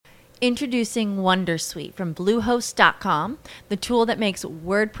Introducing Wondersuite from Bluehost.com, the tool that makes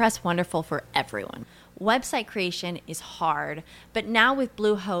WordPress wonderful for everyone. Website creation is hard, but now with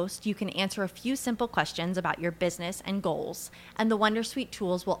Bluehost, you can answer a few simple questions about your business and goals, and the Wondersuite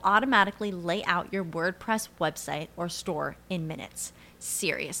tools will automatically lay out your WordPress website or store in minutes.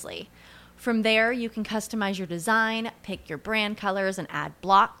 Seriously. From there, you can customize your design, pick your brand colors, and add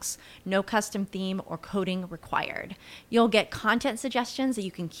blocks. No custom theme or coding required. You'll get content suggestions that you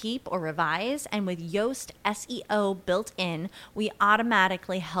can keep or revise, and with Yoast SEO built in, we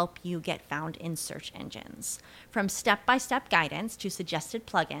automatically help you get found in search engines. From step-by-step guidance to suggested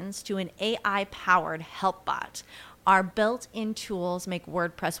plugins to an AI-powered help bot, our built-in tools make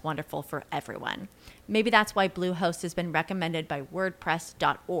WordPress wonderful for everyone. Maybe that's why Bluehost has been recommended by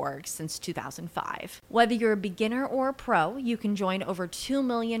WordPress.org since 2005. Whether you're a beginner or a pro, you can join over 2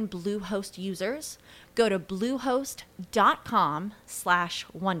 million Bluehost users. Go to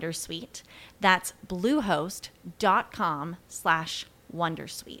bluehost.com/wondersuite. That's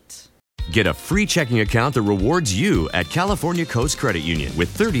bluehost.com/wondersuite. Get a free checking account that rewards you at California Coast Credit Union with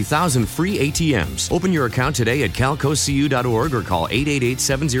 30,000 free ATMs. Open your account today at calcoastcu.org or call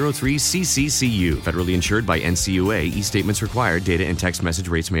 888-703-CCCU. Federally insured by NCUA. E-statements required. Data and text message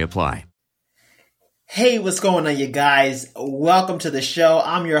rates may apply. Hey, what's going on, you guys? Welcome to the show.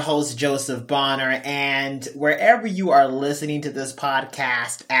 I'm your host, Joseph Bonner, and wherever you are listening to this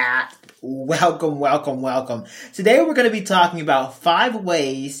podcast at, welcome. Today we're going to be talking about 5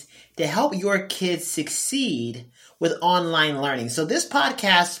 ways to help your kids succeed with online learning. So this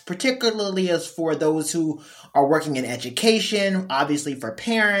podcast particularly is for those who are working in education, obviously for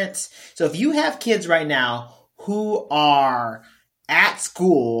parents. So if you have kids right now who are at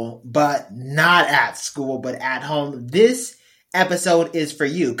school, but not at school, but at home, this episode is for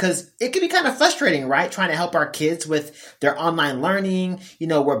you, because it can be kind of frustrating, right? Trying to help our kids with their online learning. You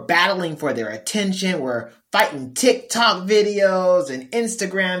know, we're battling for their attention. We're fighting TikTok videos and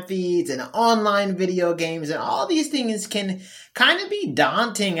Instagram feeds and online video games, and all these things can kind of be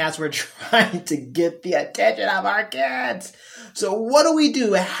daunting as we're trying to get the attention of our kids. So what do we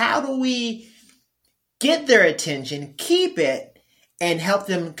do? How do we get their attention, keep it, and help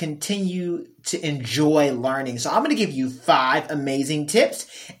them continue to enjoy learning? So I'm going to give you 5 amazing tips.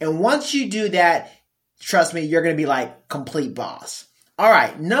 And once you do that, trust me, you're going to be like complete boss. All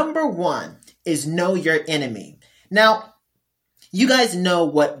right. Number 1 is know your enemy. Now, you guys know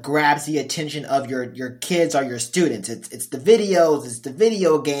what grabs the attention of your kids or your students. It's the videos, it's the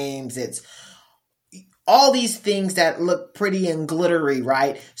video games, it's all these things that look pretty and glittery,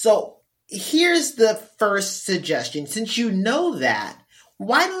 right? So here's the first suggestion. Since you know that,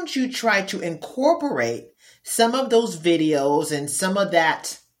 why don't you try to incorporate some of those videos and some of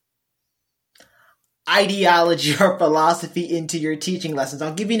that ideology or philosophy into your teaching lessons?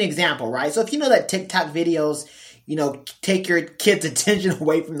 I'll give you an example, right? So if you know that TikTok videos, take your kids' attention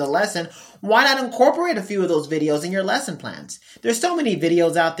away from the lesson, why not incorporate a few of those videos in your lesson plans? There's so many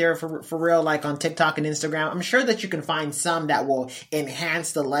videos out there for real, like on TikTok and Instagram. I'm sure that you can find some that will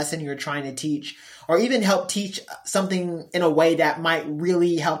enhance the lesson you're trying to teach, or even help teach something in a way that might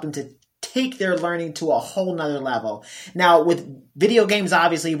really help them to take their learning to a whole nother level. Now, with video games,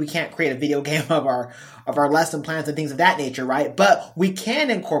 obviously, we can't create a video game of our lesson plans and things of that nature, right? But we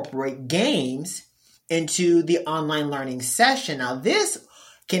can incorporate games into the online learning session. Now, this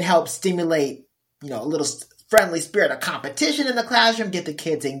can help stimulate, a little friendly spirit of competition in the classroom, get the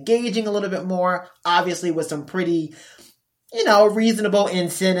kids engaging a little bit more, obviously with some pretty, reasonable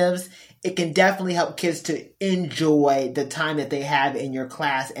incentives. It can definitely help kids to enjoy the time that they have in your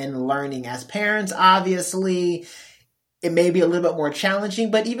class and learning. As parents, obviously, it may be a little bit more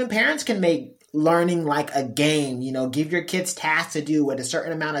challenging, but even parents can make learning like a game. Give your kids tasks to do at a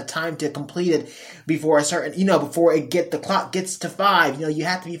certain amount of time to complete it before the clock gets to 5. You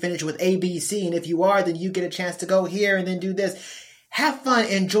have to be finished with A, B, C. And if you are, then you get a chance to go here and then do this. Have fun,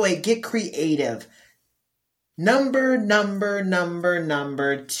 enjoy, get creative. Number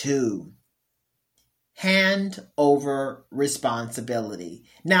 2. Hand over responsibility.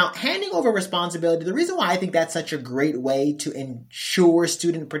 Now, handing over responsibility, the reason why I think that's such a great way to ensure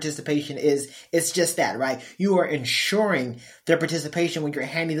student participation is it's just that, right? You are ensuring their participation when you're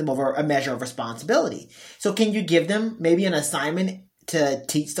handing them over a measure of responsibility. So can you give them maybe an assignment to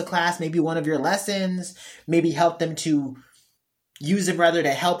teach the class, maybe one of your lessons, maybe help them to use them rather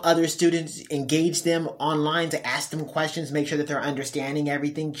to help other students, engage them online, to ask them questions, make sure that they're understanding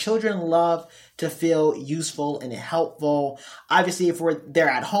everything. Children love to feel useful and helpful. Obviously, if they're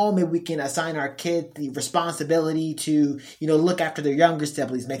at home, maybe we can assign our kids the responsibility to, look after their younger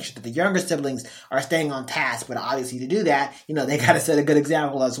siblings, make sure that the younger siblings are staying on task. But obviously to do that, they got to set a good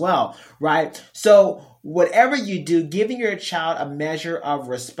example as well, right? So whatever you do, giving your child a measure of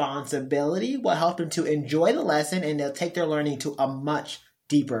responsibility will help them to enjoy the lesson, and they'll take their learning to a much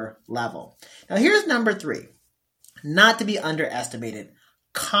deeper level. Now, here's number 3, not to be underestimated.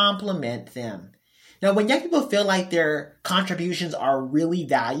 Compliment them. Now, when young people feel like their contributions are really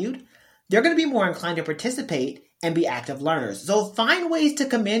valued, they're going to be more inclined to participate and be active learners. So find ways to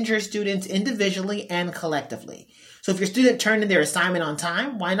commend your students individually and collectively. So if your student turned in their assignment on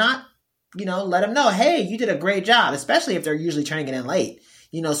time, why not let them know, hey, you did a great job, especially if they're usually turning it in late.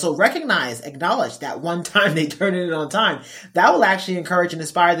 So recognize, acknowledge that one time they turned it in on time. That will actually encourage and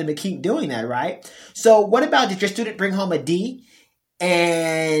inspire them to keep doing that, right? So what about, did your student bring home a D?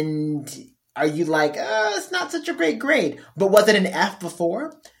 And are you like, it's not such a great grade, but was it an F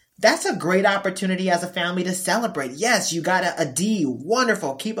before? That's a great opportunity as a family to celebrate. Yes, you got a D.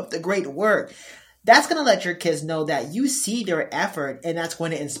 Wonderful. Keep up the great work. That's going to let your kids know that you see their effort, and that's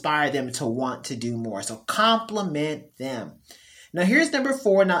going to inspire them to want to do more. So compliment them. Now, here's number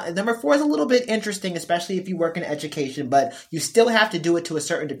 4. Now, number 4 is a little bit interesting, especially if you work in education, but you still have to do it to a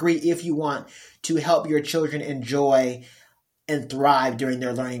certain degree if you want to help your children enjoy and thrive during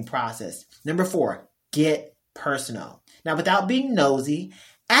their learning process. Number 4, get personal. Now, without being nosy,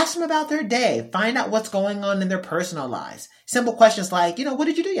 ask them about their day. Find out what's going on in their personal lives. Simple questions like, what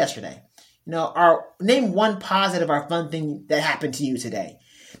did you do yesterday? Or name one positive or fun thing that happened to you today.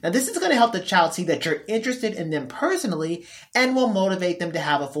 Now, this is going to help the child see that you're interested in them personally and will motivate them to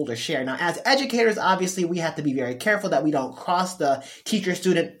have a fuller share. Now, as educators, obviously, we have to be very careful that we don't cross the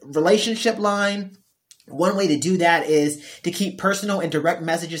teacher-student relationship line. One way to do that is to keep personal and direct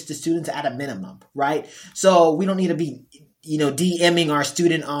messages to students at a minimum, right? So we don't need to be DMing our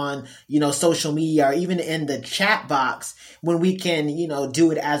student on, social media or even in the chat box when we can,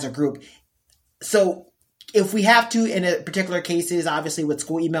 do it as a group. So if we have to, in a particular cases, obviously with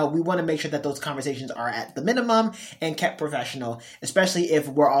school email, we want to make sure that those conversations are at the minimum and kept professional, especially if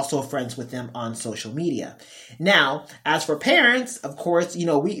we're also friends with them on social media. Now, as for parents, of course,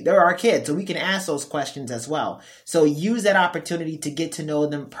 they're our kids, so we can ask those questions as well. So use that opportunity to get to know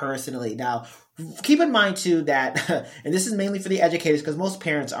them personally. Now, keep in mind too that, and this is mainly for the educators because most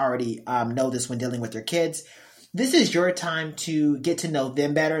parents already know this when dealing with their kids, this is your time to get to know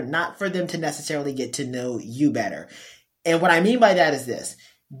them better, not for them to necessarily get to know you better. And what I mean by that is this.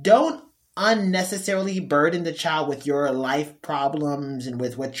 Don't unnecessarily burden the child with your life problems and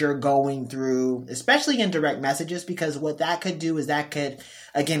with what you're going through, especially in direct messages, because what that could do is that could,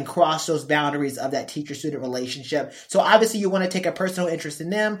 again, cross those boundaries of that teacher-student relationship. So obviously you want to take a personal interest in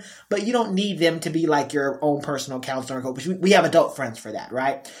them, but you don't need them to be like your own personal counselor and coach. We have adult friends for that,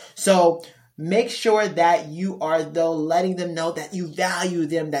 right? So make sure that you are, though, letting them know that you value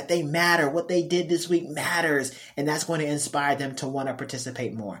them, that they matter. What they did this week matters, and that's going to inspire them to want to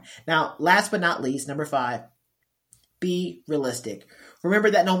participate more. Now, last but not least, number 5, be realistic. Remember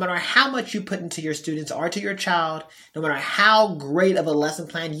that no matter how much you put into your students or to your child, no matter how great of a lesson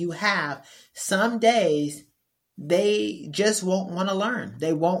plan you have, some days they just won't want to learn.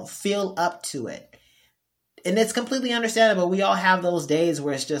 They won't feel up to it. And it's completely understandable. We all have those days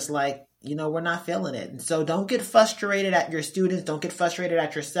where it's just like, we're not feeling it. And so don't get frustrated at your students. Don't get frustrated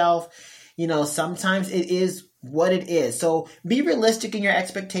at yourself. Sometimes it is what it is. So be realistic in your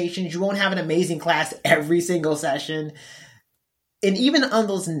expectations. You won't have an amazing class every single session. And even on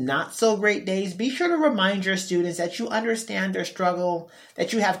those not so great days, be sure to remind your students that you understand their struggle,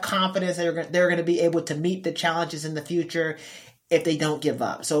 that you have confidence that they're going to be able to meet the challenges in the future if they don't give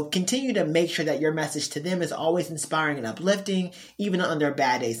up. So continue to make sure that your message to them is always inspiring and uplifting, even on their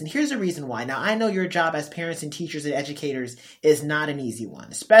bad days. And here's the reason why. Now, I know your job as parents and teachers and educators is not an easy one,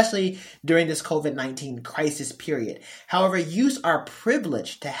 especially during this COVID-19 crisis period. However, youth are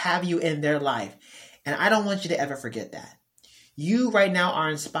privileged to have you in their life. And I don't want you to ever forget that. You right now are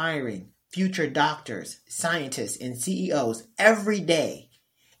inspiring future doctors, scientists, and CEOs every day.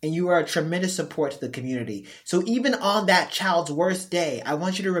 And you are a tremendous support to the community. So even on that child's worst day, I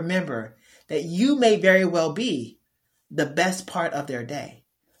want you to remember that you may very well be the best part of their day.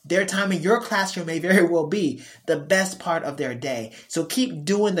 their time in your classroom may very well be the best part of their day. So keep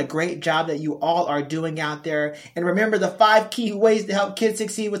doing the great job that you all are doing out there. And remember the 5 key ways to help kids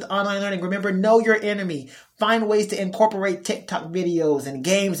succeed with online learning. Remember, know your enemy. Find ways to incorporate TikTok videos and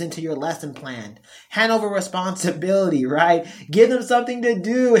games into your lesson plan. Hand over responsibility, right? Give them something to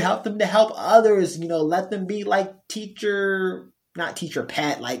do. Help them to help others. Let them be like not teacher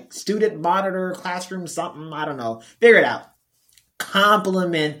pet, like student monitor, classroom something. I don't know. Figure it out.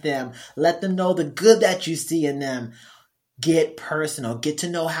 Compliment them. Let them know the good that you see in them. Get personal. Get to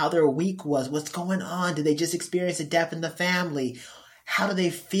know how their week was. What's going on? Did they just experience a death in the family? How do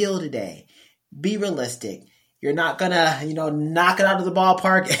they feel today? Be realistic. You're not gonna, knock it out of the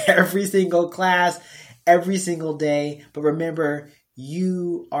ballpark every single class, every single day. But remember,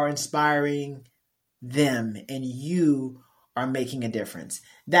 you are inspiring them and you are making a difference.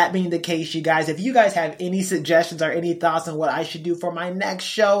 That being the case, you guys, if you guys have any suggestions or any thoughts on what I should do for my next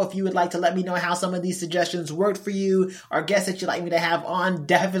show, if you would like to let me know how some of these suggestions worked for you or guests that you'd like me to have on,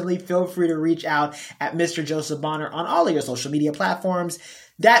 definitely feel free to reach out at Mr. Joseph Bonner on all of your social media platforms.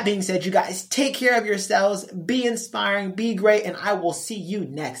 That being said, you guys, take care of yourselves, be inspiring, be great, and I will see you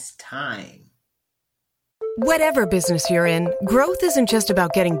next time. Whatever business you're in, growth isn't just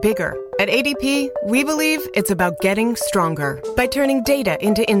about getting bigger. At ADP, we believe it's about getting stronger by turning data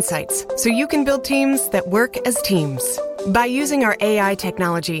into insights so you can build teams that work as teams. By using our AI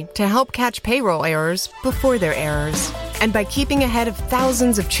technology to help catch payroll errors before they're errors. And by keeping ahead of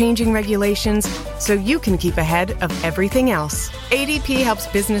thousands of changing regulations so you can keep ahead of everything else. ADP helps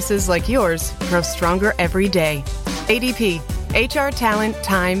businesses like yours grow stronger every day. ADP, HR talent,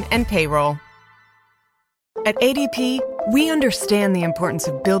 time, and payroll. At ADP, we understand the importance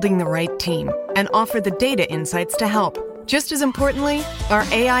of building the right team and offer the data insights to help. Just as importantly, our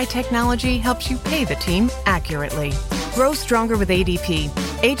AI technology helps you pay the team accurately. Grow stronger with ADP,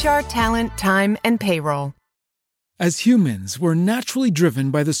 HR talent, time, and payroll. As humans, we're naturally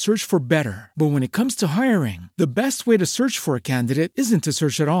driven by the search for better. But when it comes to hiring, the best way to search for a candidate isn't to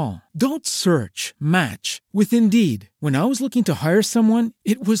search at all. Don't search, match with Indeed. When I was looking to hire someone,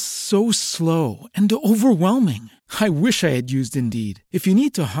 it was so slow and overwhelming. I wish I had used Indeed. If you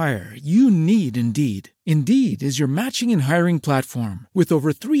need to hire, you need Indeed. Indeed is your matching and hiring platform with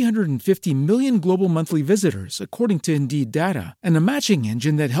over 350 million global monthly visitors, according to Indeed data, and a matching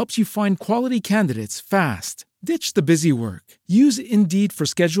engine that helps you find quality candidates fast. Ditch the busy work. Use Indeed for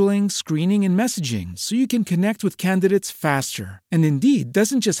scheduling, screening, and messaging so you can connect with candidates faster. And Indeed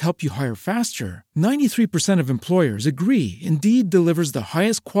doesn't just help you hire faster. 93% of employers agree Indeed delivers the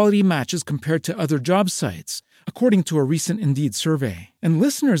highest quality matches compared to other job sites, according to a recent Indeed survey. And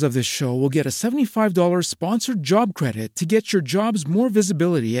listeners of this show will get a $75 sponsored job credit to get your jobs more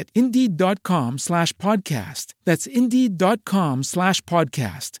visibility at Indeed.com/podcast. That's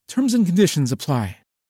Indeed.com/podcast. Terms and conditions apply.